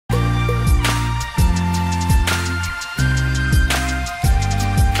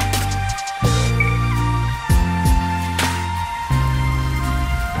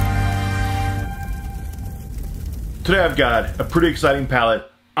Today I've got a pretty exciting pallet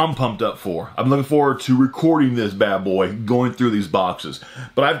I'm pumped up for. I'm looking forward to recording this bad boy, going through these boxes.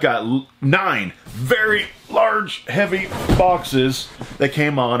 But I've got 9 very large, heavy boxes that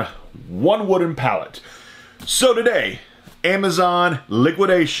came on one wooden pallet. So today, Amazon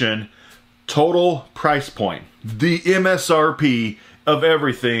liquidation, total price point. The MSRP of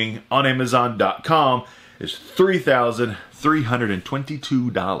everything on Amazon.com is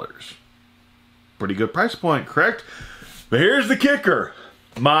 $3,322. Pretty good price point, correct? But here's the kicker.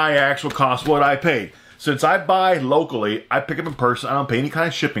 My actual cost, what I paid. Since I buy locally, I pick up in person, I don't pay any kind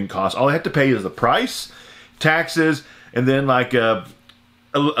of shipping costs. All I have to pay is the price, taxes, and then like a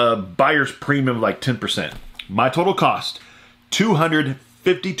buyer's premium of like 10%. My total cost,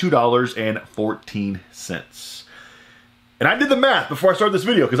 $252.14. And I did the math before I started this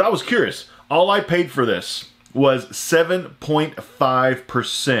video because I was curious. All I paid for this was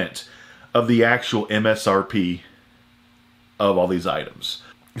 7.5% of the actual MSRP of all these items.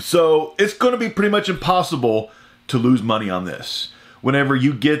 So it's going to be pretty much impossible to lose money on this whenever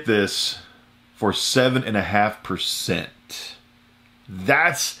you get this for 7.5%.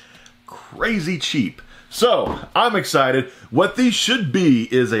 That's crazy cheap. So I'm excited. What these should be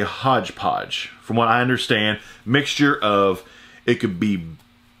is a hodgepodge, from what I understand, mixture of, it could be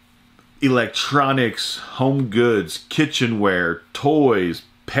electronics, home goods, kitchenware, toys,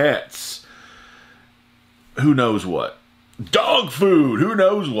 pets, who knows what. Dog food, who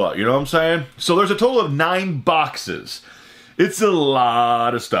knows what, you know what I'm saying? So there's a total of 9 boxes. It's a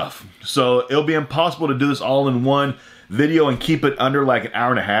lot of stuff. So it'll be impossible to do this all in one video and keep it under like an hour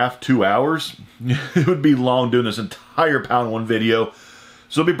and a half, 2 hours. It would be long doing this entire pallet in one video.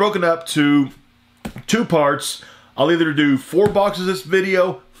 So it'll be broken up to 2 parts. I'll either do 4 boxes this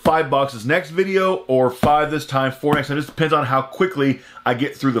video, 5 boxes next video, or 5 this time, 4 next time. It just depends on how quickly I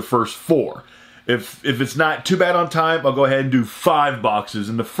get through the first 4. If it's not too bad on time, I'll go ahead and do 5 boxes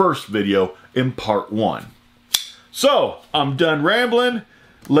in the first video in part 1. So, I'm done rambling.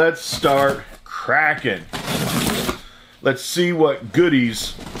 Let's start cracking. Let's see what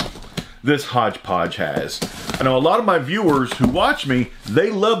goodies this hodgepodge has. I know a lot of my viewers who watch me, they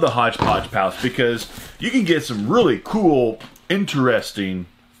love the hodgepodge pallets because you can get some really cool, interesting,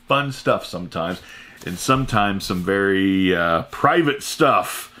 fun stuff sometimes. And sometimes some very private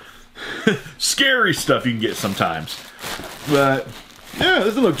stuff. Scary stuff you can get sometimes. But yeah, this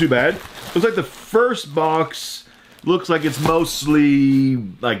doesn't look too bad. Looks like the first box looks like it's mostly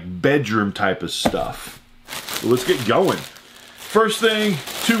like bedroom type of stuff. So let's get going. First thing,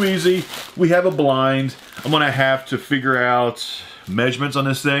 too easy. We have a blind. I'm gonna have to figure out measurements on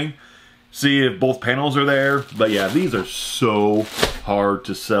this thing. See if both panels are there. But yeah, these are so hard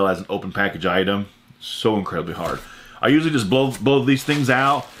to sell as an open package item. So incredibly hard. I usually just blow these things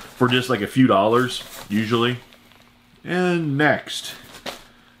out for just like a few dollars, usually. And next,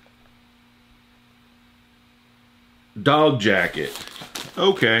 dog jacket.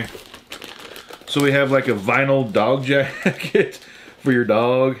 Okay, so we have like a vinyl dog jacket for your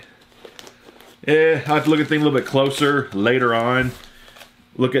dog. Yeah, I'll have to look at things a little bit closer later on.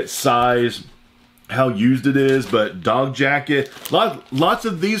 Look at size, how used it is, but dog jacket. Lots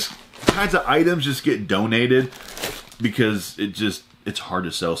of these kinds of items just get donated because it's hard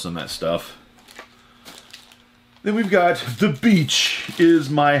to sell some of that stuff. Then we've got the beach is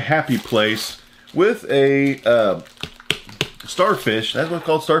my happy place with a starfish. That's what it's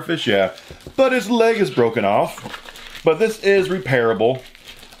called, starfish, yeah. But his leg is broken off. But this is repairable.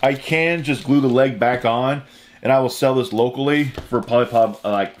 I can just glue the leg back on, and I will sell this locally for probably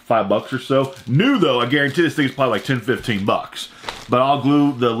like $5 or so. New though, I guarantee this thing's probably like 10, 15 bucks. But I'll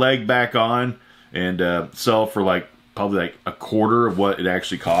glue the leg back on and sell for like probably like a quarter of what it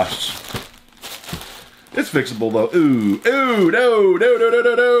actually costs. It's fixable though. Ooh, no.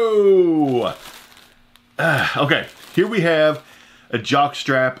 Okay, here we have a jock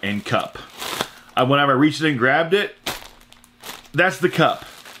strap and cup. Whenever I reached in and grabbed it, that's the cup.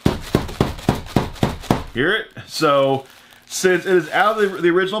 Hear it? So, since it is out of the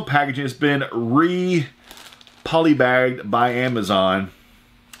original packaging, it's been polybagged by Amazon.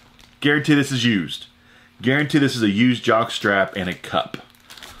 Guarantee this is used. Guarantee this is a used jock strap and a cup.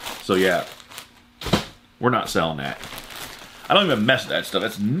 So yeah, we're not selling that. I don't even mess with that stuff.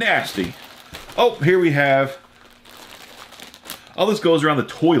 That's nasty. Oh, here we have, all this goes around the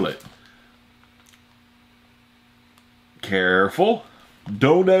toilet. Careful.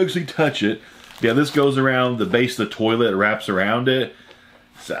 Don't actually touch it. Yeah, this goes around the base of the toilet. It wraps around it.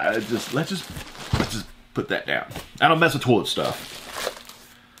 So let's just put that down. I don't mess with toilet stuff.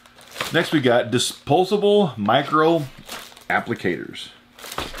 Next we got disposable micro applicators.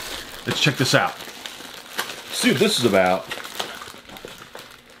 Let's check this out. see what this is about.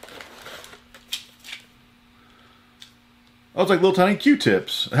 Oh, it's like little tiny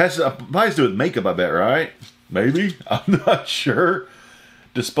Q-tips. It has to do with makeup, I bet, right? Maybe? I'm not sure.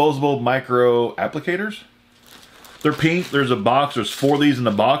 Disposable micro applicators. They're pink. There's a box. There's 4 of these in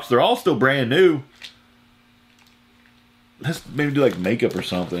the box. They're all still brand new. Let's maybe do like makeup or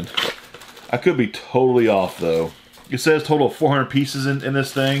something. I could be totally off, though. It says total of 400 pieces in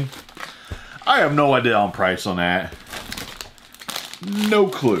this thing. I have no idea on price on that. No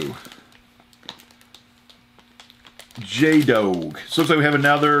clue. J-Dog. So looks like we have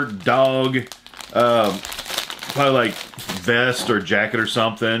another dog, probably like vest or jacket or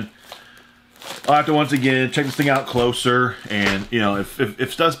something. I'll have to once again check this thing out closer, and you know,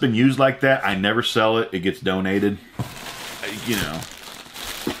 if stuff's been used like that, I never sell it. It gets donated. You know.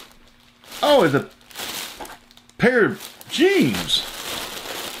 Oh, it's a pair of jeans.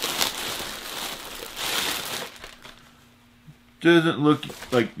 Doesn't look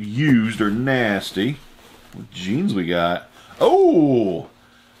like used or nasty. What jeans we got? Oh!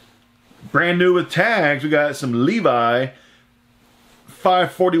 Brand new with tags. We got some Levi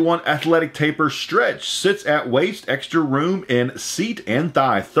 541 athletic taper stretch. Sits at waist, extra room in seat and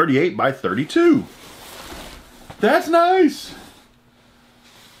thigh. 38 by 32. That's nice.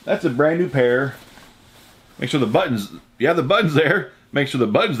 That's a brand new pair. Make sure the buttons, yeah, the button's there. Make sure the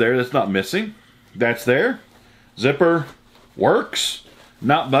button's there. That's not missing. That's there. Zipper works.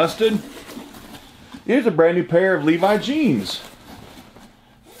 Not busted. Here's a brand new pair of Levi jeans.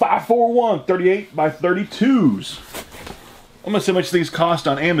 541, 38 by 32s. I'm gonna see how much these cost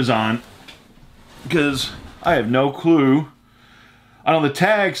on Amazon, because I have no clue. I know the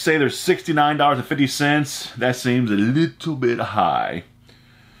tags say they're $69.50. That seems a little bit high.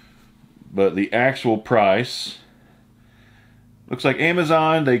 But the actual price looks like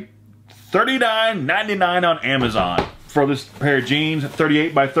Amazon, they $39.99 on Amazon for this pair of jeans,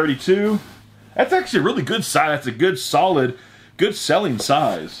 38 by 32. That's actually a really good size. That's a good, solid, good selling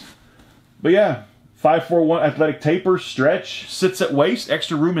size. But yeah, 541 athletic taper stretch, sits at waist,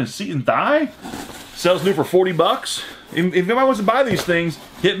 extra room in seat and thigh. Sells new for 40 bucks. If anybody wants to buy these things,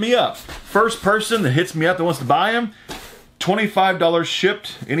 hit me up. First person that hits me up that wants to buy them, $25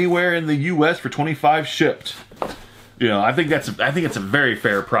 shipped anywhere in the US for 25 shipped. You know, I think it's a very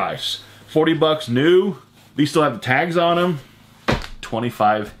fair price. 40 bucks new. These still have the tags on them.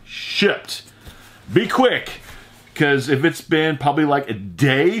 25 shipped. Be quick, because if it's been probably like a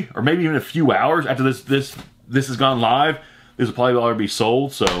day or maybe even a few hours after this has gone live, this will probably already be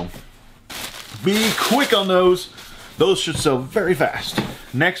sold. So be quick on those. Those should sell very fast.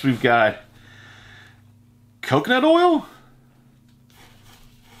 Next, we've got coconut oil.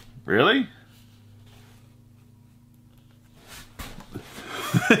 Really?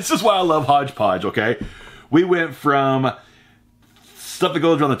 This is why I love Hodgepodge, okay? We went from stuff that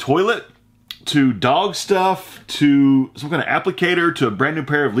goes around the toilet to dog stuff to some kind of applicator to a brand new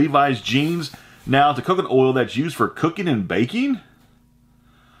pair of Levi's jeans. Now to coconut oil that's used for cooking and baking.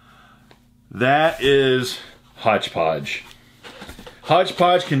 That is Hodgepodge.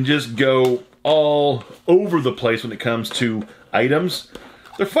 Hodgepodge can just go all over the place when it comes to items.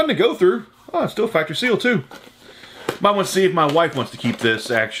 They're fun to go through. Oh, it's still factory seal too. Might want to see if my wife wants to keep this,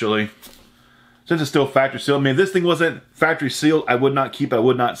 actually. Since it's still factory sealed. I mean, if this thing wasn't factory sealed, I would not keep it, I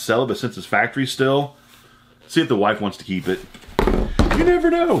would not sell it, but since it's factory still, see if the wife wants to keep it. You never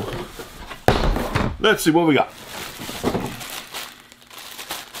know. Let's see what we got.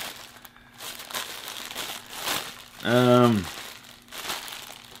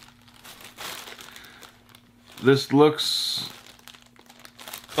 This looks...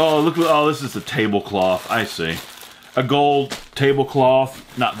 Oh, this is a tablecloth. I see. A gold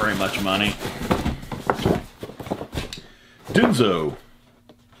tablecloth. Not very much money. Denso.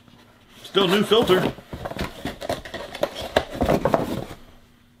 Still new filter.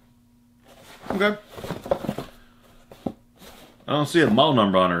 Okay. I don't see a model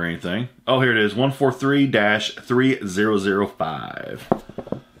number on it or anything. Oh, here it is. 143-3005.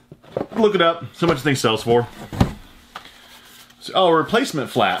 Look it up. So much the thing sells for. Oh, replacement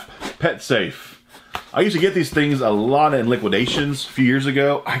flap. Pet safe. I used to get these things a lot in liquidations a few years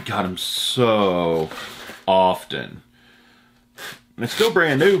ago. I got them so often. And it's still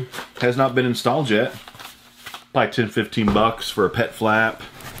brand new. Has not been installed yet. Probably 10, 15 bucks for a pet flap.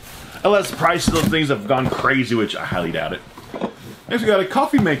 Unless the price of those things have gone crazy, which I highly doubt it. Next we got a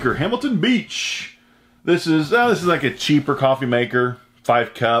coffee maker, Hamilton Beach. This is like a cheaper coffee maker.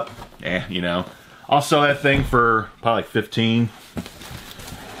 5 cup. You know. I'll sell that thing for probably like 15.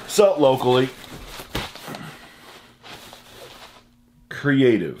 Sell it locally.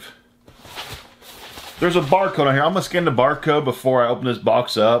 Creative. There's a barcode on here. I'm going to scan the barcode before I open this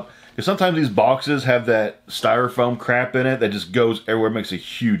box up. Because sometimes these boxes have that styrofoam crap in it that just goes everywhere, makes a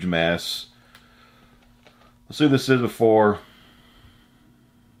huge mess. Let's see what this is before.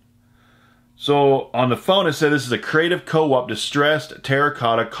 So on the phone it said this is a Creative Co-op Distressed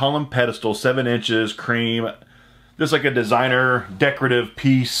Terracotta Column Pedestal, 7 inches, cream. Just like a designer decorative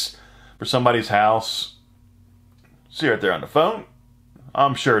piece for somebody's house. See right there on the phone.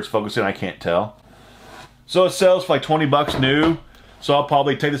 I'm sure it's focusing, I can't tell. So it sells for like 20 bucks new. So I'll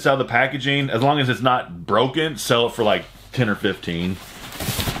probably take this out of the packaging. As long as it's not broken, sell it for like 10 or 15.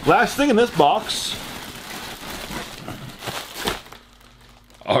 Last thing in this box.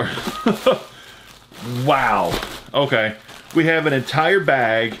 Wow. Okay. We have an entire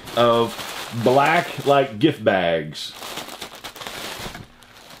bag of black, like, gift bags.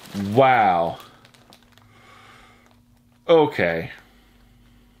 Wow. Okay.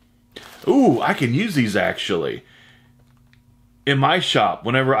 Ooh, I can use these actually. In my shop,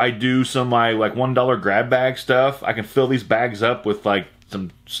 whenever I do some of my like $1 grab bag stuff, I can fill these bags up with like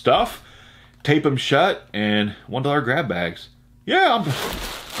some stuff, tape them shut, and $1 grab bags. Yeah,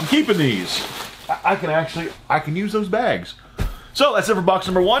 I'm keeping these. I can use those bags. So that's it for box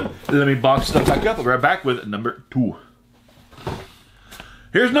number 1. Let me box stuff back up. I'll be right back with number 2.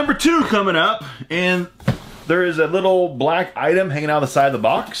 Here's number 2 coming up, and there is a little black item hanging out the side of the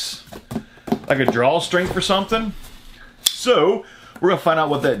box, like a drawstring for something. So we're gonna find out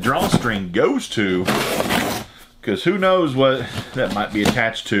what that drawstring goes to, because who knows what that might be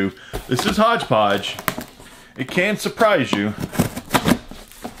attached to. This is hodgepodge. It can surprise you.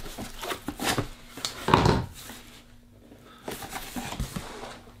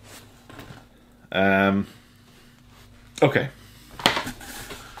 Okay.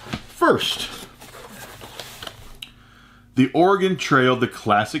 First, the Oregon Trail, the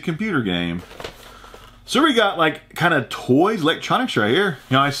classic computer game. So we got like kind of toys, electronics right here.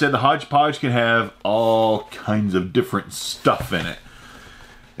 You know, I said the hodgepodge can have all kinds of different stuff in it.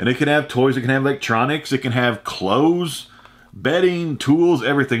 And it can have toys, it can have electronics, it can have clothes, bedding, tools,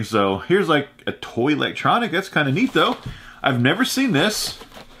 everything. So here's like a toy electronic. That's kind of neat though. I've never seen this.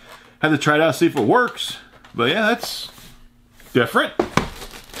 Had to try it out, see if it works. But yeah, that's different.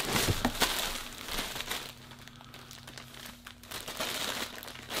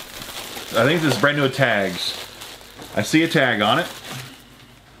 I think this is brand new tags. I see a tag on it.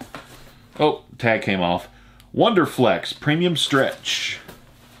 Oh, tag came off. Wonderflex Premium Stretch.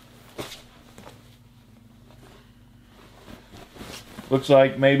 Looks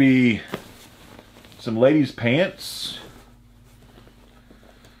like maybe some ladies' pants.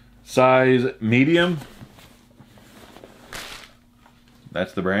 Size medium.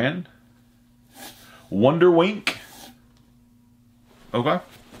 That's the brand. Wonder Wink. Okay.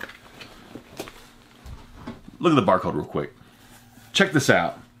 Look at the barcode real quick. Check this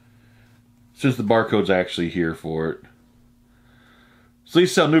out. Since the barcode's actually here for it. So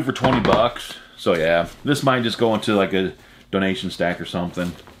these sell new for 20 bucks. So yeah, this might just go into like a donation stack or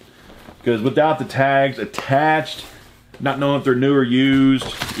something. Because without the tags attached, not knowing if they're new or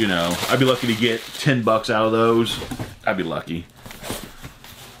used, you know, I'd be lucky to get 10 bucks out of those. I'd be lucky.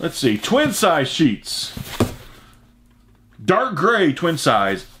 Let's see, twin size sheets. Dark gray twin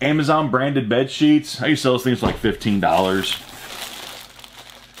size Amazon branded bed sheets. I used to sell those things for like $15.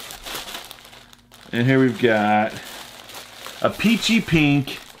 And here we've got a peachy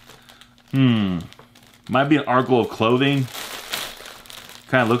pink. Might be an article of clothing.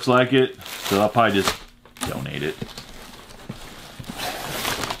 Kind of looks like it. So I'll probably just donate it.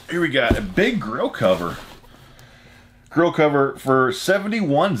 Here we got a big grill cover. Grill cover for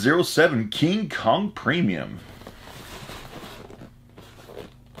 $71.07 King Kong Premium.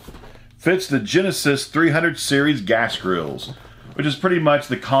 Fits the Genesis 300 series gas grills, which is pretty much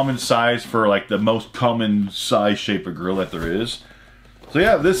the common size for like the most common size shape of grill that there is. So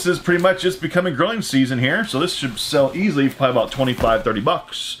yeah, this is pretty much just becoming grilling season here. So this should sell easily for probably about 25, 30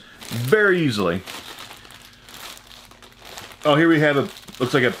 bucks. Very easily. Oh, here we have a,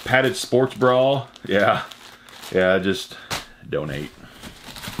 looks like a padded sports bra. Yeah, just donate.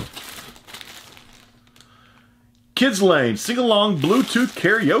 Kids Lane sing-along Bluetooth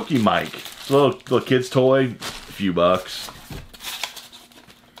karaoke mic. It's a little kid's toy, a few bucks.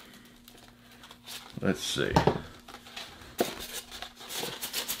 Let's see.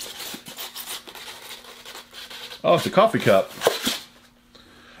 Oh, it's a coffee cup.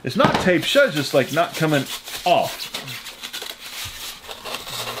 It's not taped shut, it's just like not coming off.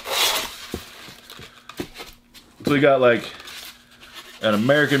 So we got like an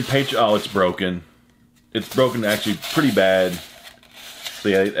American Patriot. Oh, it's broken. It's broken actually pretty bad. So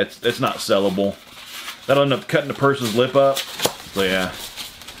yeah, it's not sellable. That'll end up cutting the person's lip up. So yeah,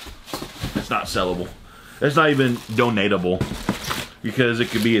 it's not sellable. It's not even donatable because it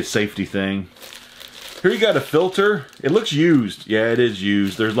could be a safety thing. Here you got a filter. It looks used. Yeah, it is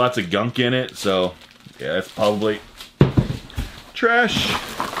used. There's lots of gunk in it, so yeah, it's probably trash.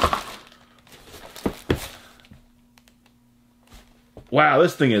 Wow,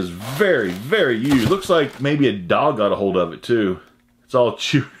 this thing is very, very used. Looks like maybe a dog got a hold of it too. It's all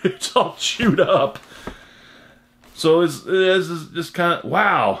chewed. It's all chewed up. So it's just kind of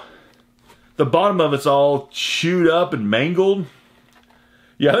wow. The bottom of it's all chewed up and mangled.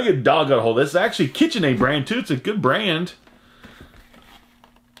 Yeah, I think a dog got a hold of it. It's actually a KitchenAid brand too. It's a good brand.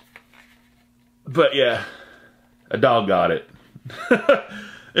 But yeah, a dog got it.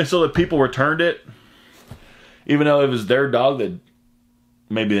 And so the people returned it. Even though it was their dog that...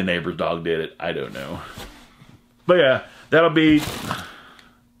 Maybe the neighbor's dog did it. I don't know. But yeah, that'll be...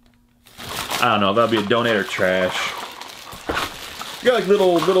 I don't know. That'll be a donator trash. You got like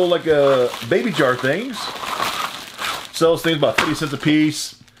little like baby jar things. Sells things about 50 cents a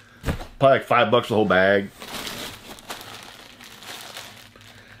piece. Probably like $5 for the whole bag.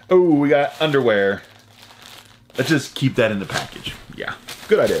 Oh, we got underwear. Let's just keep that in the package. Yeah,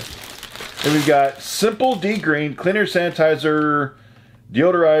 good idea. And we've got Simple D Green Cleaner Sanitizer...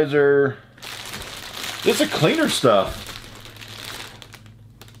 Deodorizer. This is cleaner stuff.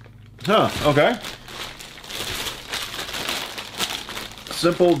 Huh, okay.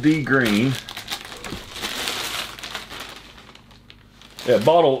 Simple D Green. Yeah,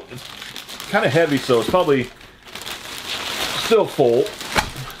 bottle is kind of heavy, so it's probably still full.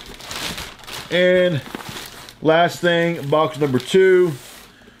 And last thing, box number 2.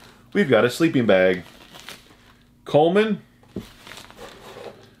 We've got a sleeping bag. Coleman.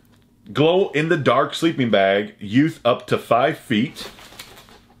 Glow in the dark sleeping bag, youth up to 5 feet.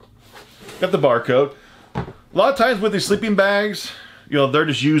 Got the barcode. A lot of times with these sleeping bags, you know, they're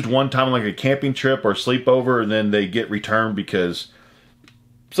just used one time on like a camping trip or sleepover, and then they get returned because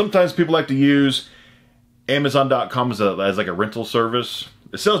sometimes people like to use Amazon.com as like a rental service.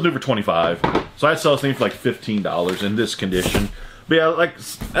 It sells new for $25, so I sell this thing for like $15 in this condition. But yeah, like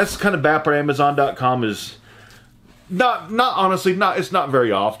that's kind of bad for Amazon.com is. Not honestly, it's not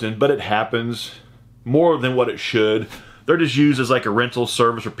very often, but it happens more than what it should. They're just used as like a rental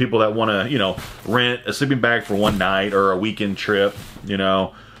service for people that want to, you know, rent a sleeping bag for one night or a weekend trip, you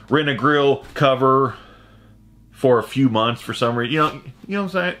know, rent a grill cover for a few months for some reason, you know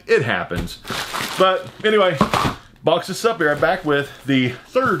what I'm saying? It happens. But anyway, box this up. Be right back with the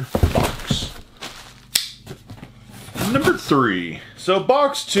third box. Number 3. So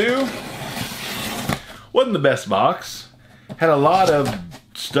box 2. Wasn't the best box. Had a lot of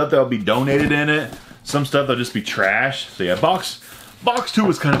stuff that'll be donated in it. Some stuff that'll just be trash. So yeah, box 2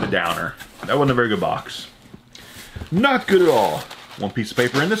 was kind of a downer. That wasn't a very good box. Not good at all. One piece of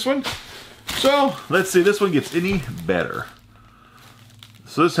paper in this one. So let's see if this one gets any better.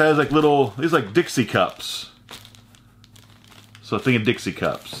 So this has like these like Dixie cups. So think of Dixie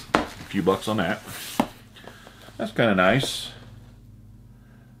cups. A few bucks on that. That's kind of nice.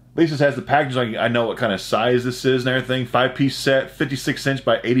 At least this has the package. I know what kind of size this is and everything. 5-piece set, 56-inch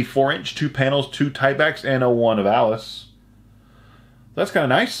by 84-inch, 2 panels, 2 tie backs, and a 1 of Alice. That's kind of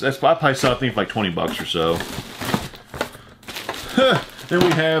nice. I'll probably sell something for like $20 or so. Then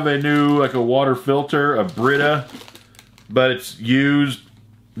we have a new like a water filter, a Brita, but it's used,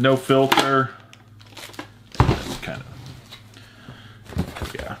 no filter. That's kind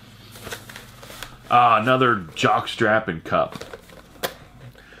of yeah. Another jock strap and cup.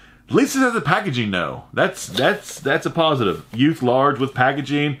 At least it has the packaging though. That's a positive. Youth large with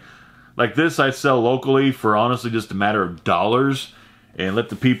packaging. Like this I sell locally for honestly just a matter of dollars and let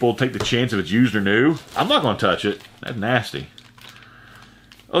the people take the chance if it's used or new. I'm not going to touch it. That's nasty.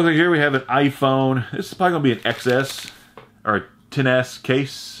 Okay, here we have an iPhone. This is probably going to be an XS or a 10S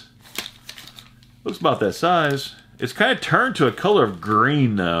case. Looks about that size. It's kind of turned to a color of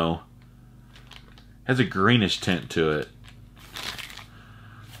green though. Has a greenish tint to it.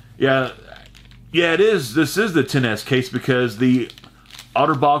 Yeah, it is. This is the 10S case because the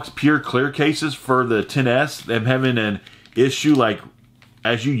OtterBox Pure Clear cases for the 10S, them having an issue like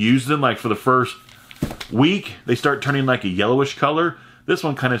as you use them, like for the first week, they start turning like a yellowish color. This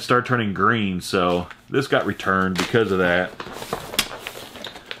one kind of started turning green, so this got returned because of that.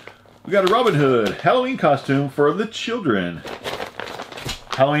 We got a Robin Hood Halloween costume for the children.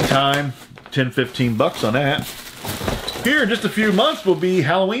 Halloween time, 10-15 bucks on that. Here in just a few months will be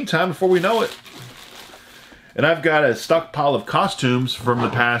Halloween time before we know it. And I've got a stockpile of costumes from the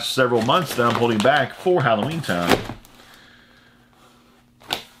past several months that I'm holding back for Halloween time.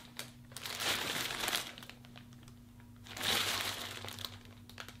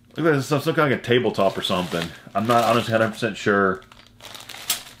 Look at this, some kind of like a tabletop or something. I'm not honestly 100% sure.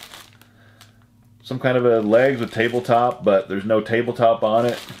 Some kind of a legs with tabletop, but there's no tabletop on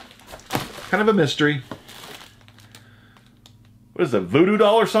it. Kind of a mystery. What is it, voodoo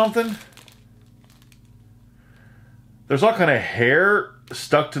doll or something? There's all kind of hair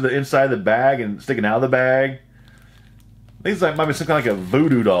stuck to the inside of the bag and sticking out of the bag. I think it might be some kind of like a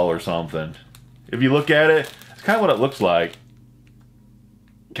voodoo doll or something. If you look at it, it's kind of what it looks like.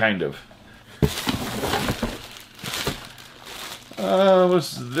 Kind of.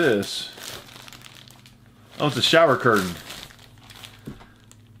 What's this? Oh, it's a shower curtain.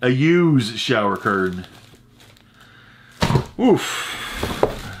 A used shower curtain. Oof.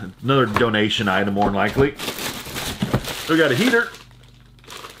 Another donation item, more than likely. We got a heater.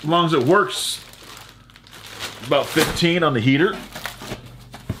 As long as it works, about 15 on the heater.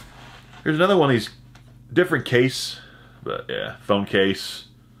 Here's another one of these different case, but yeah, phone case.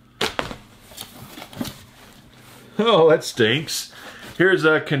 Oh, that stinks. Here's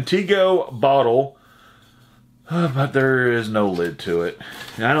a Contigo bottle, but there is no lid to it.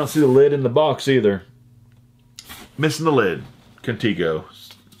 And I don't see the lid in the box either. Missing the lid. Contigo.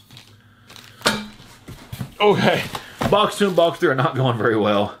 Okay. Box 2 and box 3 are not going very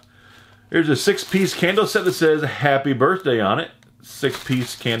well. Here's a 6-piece candle set that says Happy Birthday on it.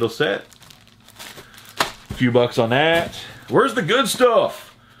 6-piece candle set. A few bucks on that. Where's the good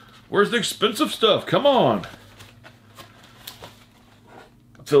stuff? Where's the expensive stuff? Come on.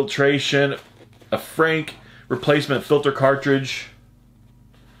 Filtration. A Frank replacement filter cartridge.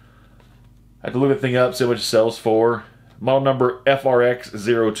 I have to look the thing up, see what it sells for. Model number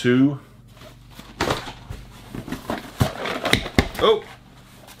FRX02. Oh!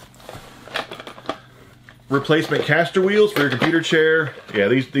 Replacement caster wheels for your computer chair. Yeah,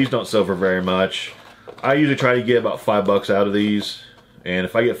 these don't sell for very much. I usually try to get about $5 out of these. And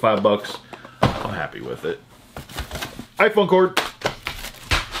if I get $5, I'm happy with it. iPhone cord.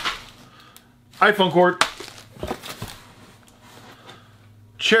 iPhone cord.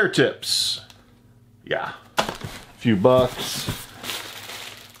 Chair tips. Yeah. A few bucks.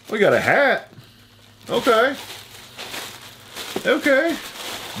 We got a hat. Okay. Okay.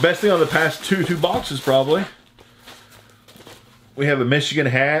 Best thing on the past two boxes, probably. We have a Michigan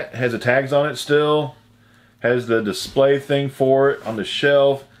hat. Has the tags on it still. Has the display thing for it on the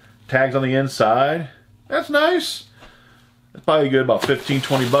shelf. Tags on the inside. That's nice. That's probably good, about 15,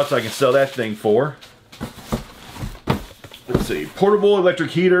 20 bucks I can sell that thing for. Let's see. Portable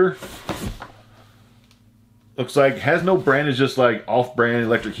electric heater. Looks like has no brand, it's just like off-brand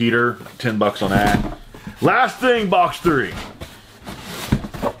electric heater. 10 bucks on that. Last thing, box 3.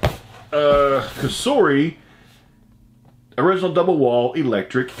 Kasori original double wall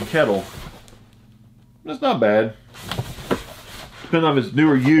electric kettle. That's not bad. Depending on if it's new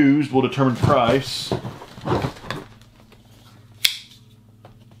or used, will determine price.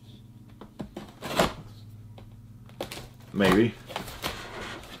 Maybe.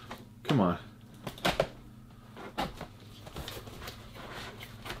 Come on.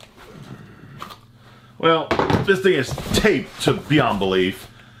 Well, this thing is taped to beyond belief.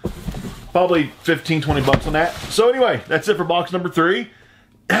 Probably 15, 20 bucks on that. So anyway, that's it for box number 3.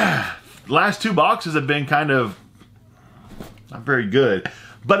 Last 2 boxes have been kind of not very good.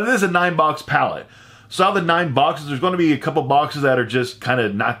 But it is a 9-box pallet. So out of the 9 boxes, there's going to be a couple boxes that are just kind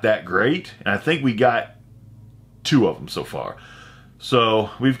of not that great. And I think we got 2 of them so far. So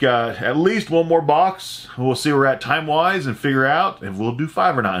we've got at least 1 more box. We'll see where we're at time-wise and figure out if we'll do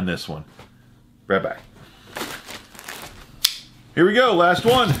 5 or not in this one. Right back. Here we go, last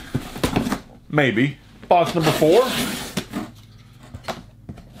one. Maybe. Box number 4.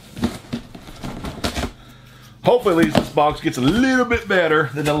 Hopefully at least this box gets a little bit better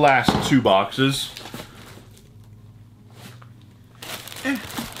than the last 2 boxes.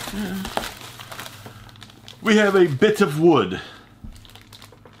 We have a bit of wood.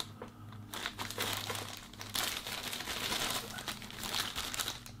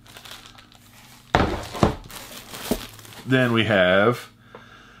 Then we have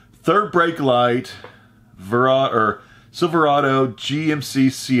third brake light, Silverado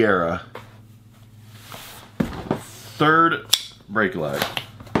GMC Sierra. Third brake light.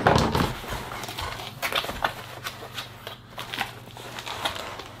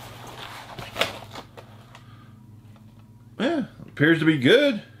 Yeah, appears to be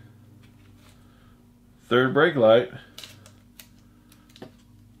good. Third brake light.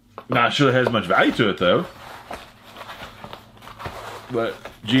 Not sure it has much value to it though. But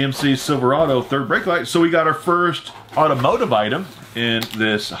GMC Silverado third brake light. So we got our first automotive item in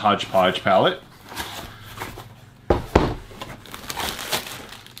this hodgepodge pallet.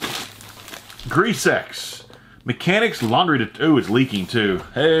 Grease X. Mechanics laundry. Ooh, it's leaking too.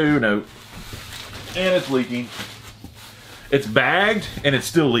 Oh no. And it's leaking. It's bagged and it's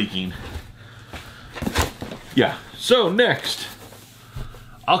still leaking. Yeah. So next,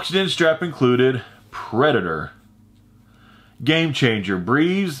 oxygen strap included. Predator. Game changer.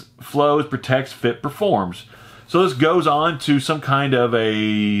 Breathes, flows, protects, fit, performs. So this goes on to some kind of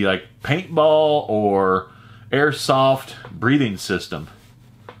a like paintball or airsoft breathing system.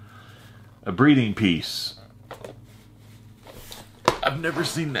 A breathing piece. I've never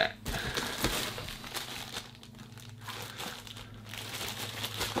seen that.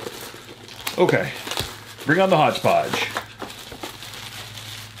 Okay, bring on the hodgepodge.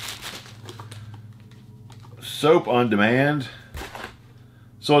 Soap on demand.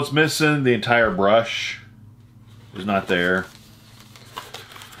 So it's missing the entire brush. It's not there.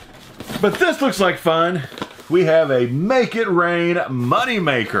 But this looks like fun. We have a Make It Rain Money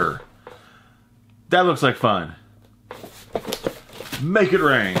Maker. That looks like fun. Make it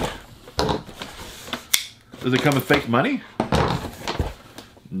rain. Does it come with fake money?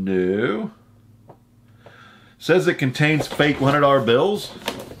 No. Says it contains fake $100 bills.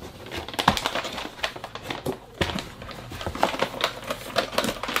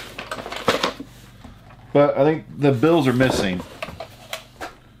 But I think the bills are missing.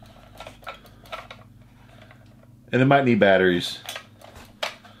 And it might need batteries.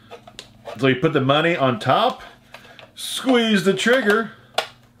 So you put the money on top, squeeze the trigger,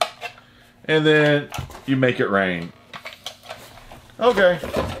 and then you make it rain. Okay.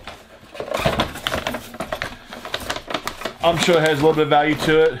 I'm sure it has a little bit of value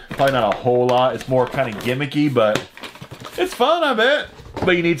to it. Probably not a whole lot. It's more kind of gimmicky, but it's fun, I bet.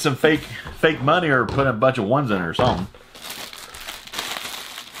 But you need some fake money or put a bunch of ones in it or something.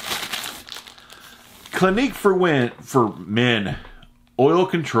 Clinique for men. Oil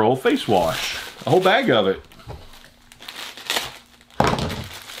control face wash. A whole bag of it.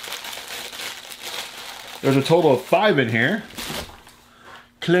 There's a total of 5 in here.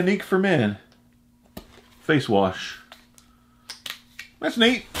 Clinique for men. Face wash. That's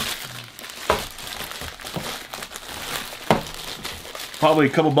neat. Probably a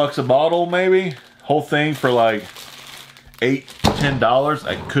couple bucks a bottle, maybe. Whole thing for like $8, $10.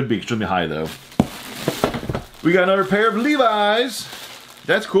 That could be extremely high though. We got another pair of Levi's.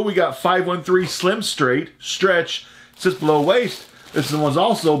 That's cool. We got 513 Slim Straight Stretch. Sits below waist. This one's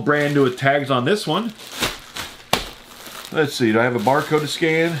also brand new with tags on this one. Let's see. Do I have a barcode to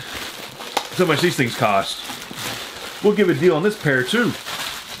scan? How much these things cost? We'll give a deal on this pair too.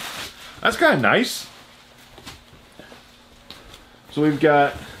 That's kind of nice. So we've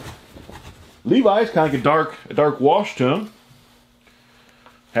got Levi's, kind of like a dark wash to them.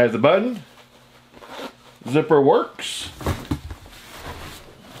 Has the button. Zipper works.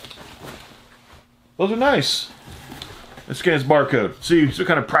 Those are nice. Let's scan his barcode. See what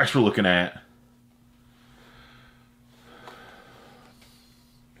kind of price we're looking at.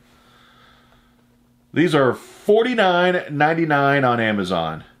 These are $49.99 on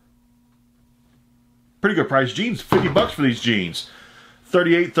Amazon. Pretty good price jeans. 50 bucks for these jeans.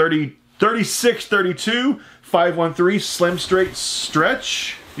 38, 30, 36, 32, 513 Slim Straight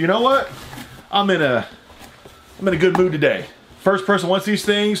Stretch. You know what? I'm in a good mood today. First person wants these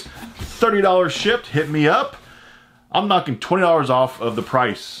things, $30 shipped, hit me up. I'm knocking $20 off of the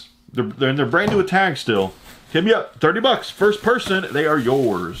price. They're brand new with tags still. Hit me up, 30 bucks. First person, they are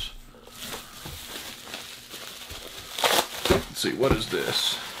yours. Let's see, what is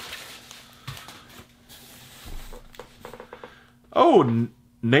this? Oh,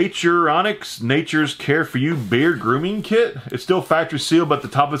 Naturonics, Nature's Care for You Beard Grooming Kit. It's still factory sealed, but the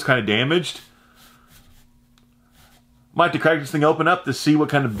top is kind of damaged. Might have to crack this thing open up to see what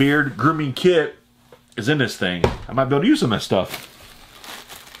kind of beard grooming kit is in this thing. I might be able to use some of that stuff.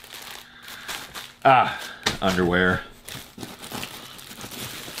 Ah, underwear.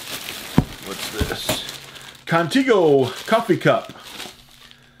 What's this? Contigo coffee cup.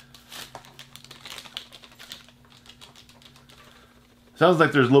 Sounds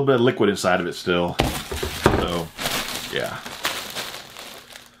like there's a little bit of liquid inside of it still. So, yeah.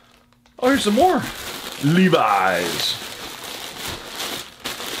 Oh, here's some more. Levi's.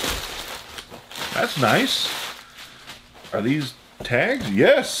 That's nice. Are these tags?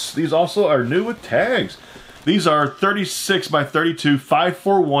 Yes, these also are new with tags. These are 36 by 32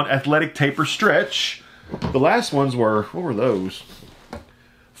 541 athletic taper stretch. The last ones were, what were those?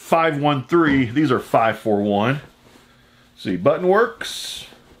 513. These are 541. See, button works.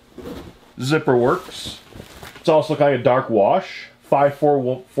 Zipper works. It's also kind of dark wash.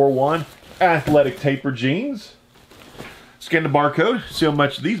 541 athletic taper jeans. Scan the barcode, see how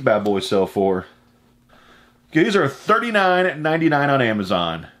much these bad boys sell for. Okay, these are $39.99 on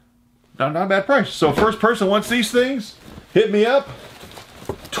Amazon. Not a bad price. So first person wants these things, hit me up.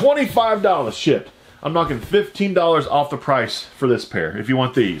 $25 shipped. I'm knocking $15 off the price for this pair if you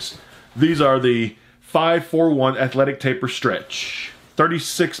want these. These are the 541 Athletic Taper Stretch.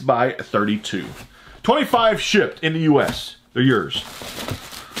 36 by 32. 25 shipped in the US. They're yours.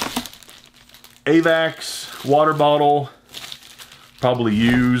 AVAX water bottle, probably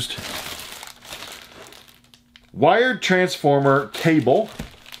used. Wired transformer cable.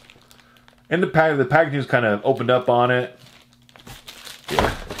 And the packaging is kind of opened up on it.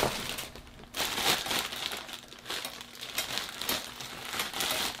 Yeah.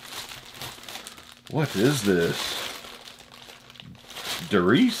 What is this?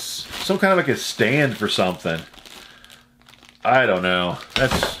 Doris? Some kind of like a stand for something. I don't know.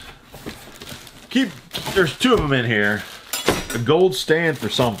 There's two of them in here. A gold stand for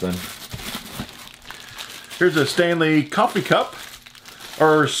something. Here's a Stanley coffee cup.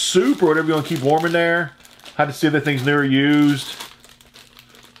 Or soup or whatever you want to keep warm in there. Had to see if that thing's new or used.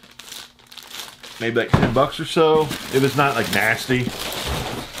 Maybe like $10 or so. If it's not like nasty.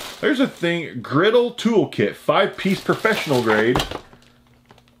 There's a thing, griddle toolkit, 5-piece professional grade.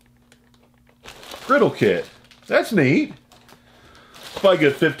 Griddle kit. That's neat. Probably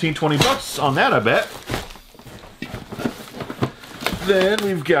get 15, 20 bucks on that, I bet. Then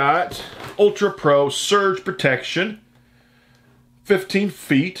we've got Ultra Pro Surge Protection. 15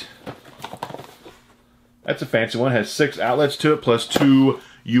 feet. That's a fancy one. It has 6 outlets to it, plus 2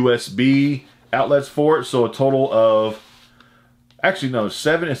 USB outlets for it. So a total of, actually no,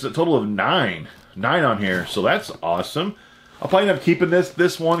 7. It's a total of 9. 9 on here. So that's awesome. I'll probably end up keeping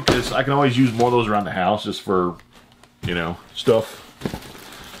this one because I can always use more of those around the house just for, you know, stuff.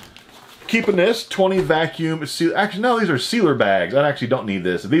 Keeping this 20 vacuum seal. Actually, no, these are sealer bags. I actually don't need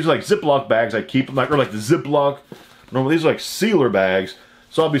this. If these are like Ziploc bags, I keep them or like the Ziploc. Normally, these are like sealer bags.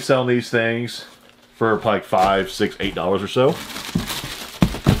 So I'll be selling these things for probably like $5, $6, $8 or so.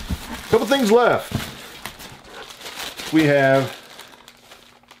 Couple things left. We have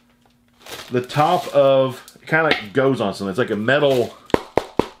the top of, it kind of like goes on something. It's like a metal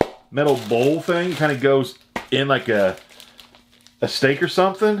bowl thing. It kind of goes in like a steak or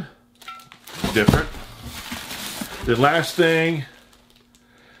something. Different. The last thing,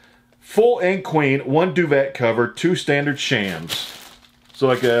 full and queen, 1 duvet cover, 2 standard shams. So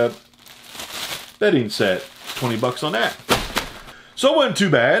like a bedding set, 20 bucks on that. So it wasn't too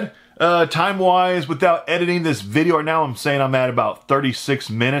bad. Time-wise, without editing this video right now, I'm saying I'm at about 36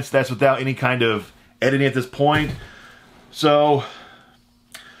 minutes. That's without any kind of editing at this point. So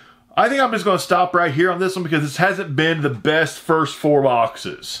I think I'm just going to stop right here on this one because this hasn't been the best first 4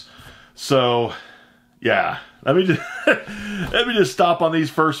 boxes. So, yeah, let me just stop on these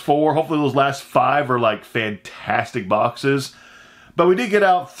first 4. Hopefully those last 5 are like fantastic boxes. But we did get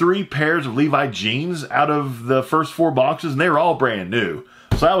out 3 pairs of Levi jeans out of the first 4 boxes, and they were all brand new.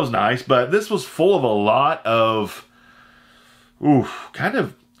 So that was nice. But this was full of a lot of, kind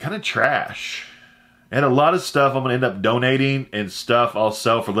of trash. And a lot of stuff I'm going to end up donating and stuff I'll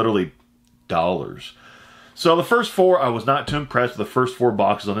sell for literally dollars. So the first 4, I was not too impressed with the first 4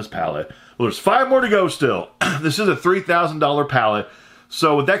 boxes on this pallet. Well, there's 5 more to go still. This is a $3,000 pallet.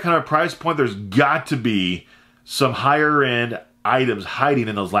 So with that kind of price point, there's got to be some higher end items hiding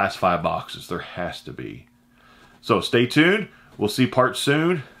in those last 5 boxes. There has to be. So stay tuned. We'll see part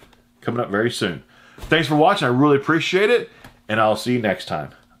soon. Coming up very soon. Thanks for watching. I really appreciate it. And I'll see you next time.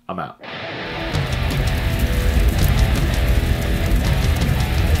 I'm out.